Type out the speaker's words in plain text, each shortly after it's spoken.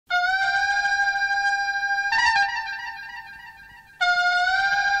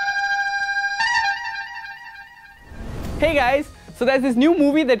Hey guys, so there's this new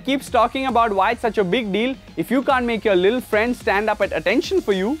movie that keeps talking about why it's such a big deal if you can't make your little friend stand up at attention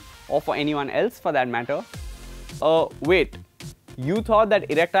for you, or for anyone else for that matter. Wait, you thought that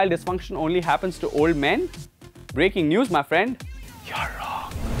erectile dysfunction only happens to old men? Breaking news, my friend. You're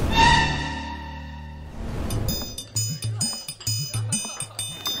wrong.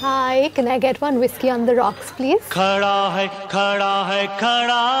 Hi, can I get one whiskey on the rocks, please? खड़ा है, खड़ा है,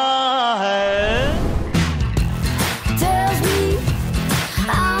 खड़ा है.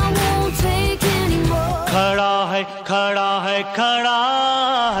 खड़ा है, खड़ा है, खड़ा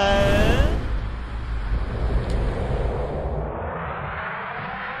है.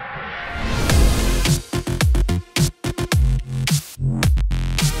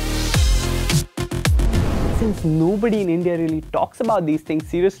 Since nobody in India really talks about these things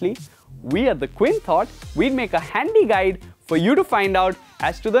seriously, we at the Quint thought we'd make a handy guide for you to find out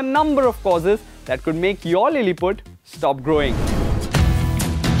as to the number of causes that could make your Lilliput stop growing.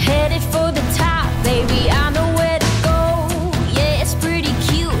 Headed for the top, baby, I know where to go. Yeah, it's pretty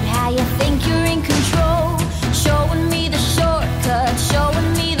cute how you think you're in control. Showing me the shortcut,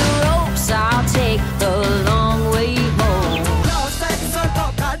 showing me the ropes. I'll take the long way home. Slow sex or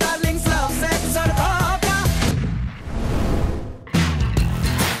polka, darling, slow sex or polka.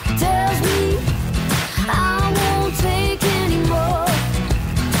 Tells me I won't take any more.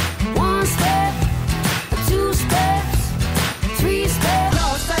 One step, two steps, three steps.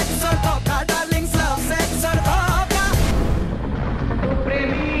 Slow sex or polka, darling, slow sex or polka. Tu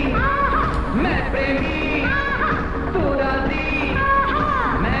premi, main premi, tu razi,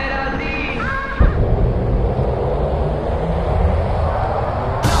 main razi.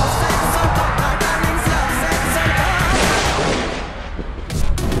 Slow sex or polka, darling, slow sex or polka.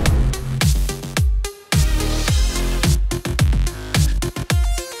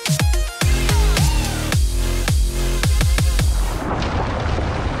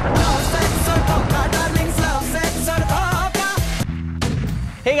 Slow sex or polka, darling, slow sex or polka.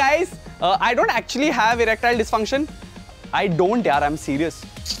 Hey guys, I don't actually have erectile dysfunction. I don't, yaar, I'm serious.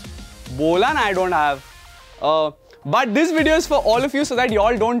 Bola na, I don't have. But this video is for all of you so that you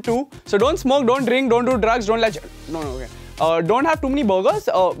all don't too. So don't smoke, don't drink, don't do drugs, don't let... No, okay. Don't have too many burgers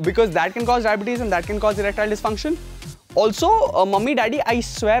because that can cause diabetes and that can cause erectile dysfunction. Also, mummy, daddy, I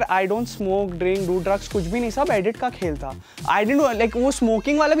swear I don't smoke, drink, do drugs, कुछ भी नहीं, सब edit का खेल था. I didn't do, like वो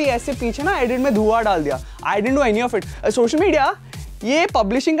smoking वाला भी ऐसे पीछे ना edit में धुआं डाल दिया. I didn't do any of it. Social media, ये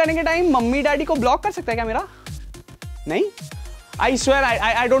publishing करने के time मम्मी डैडी को block कर सकता है क्या मेरा? नहीं? I swear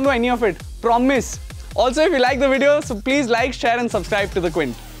I don't do any of it. Promise. Also, if you like the video, so please like, share and subscribe to the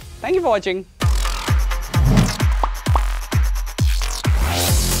Quint. Thank you for watching.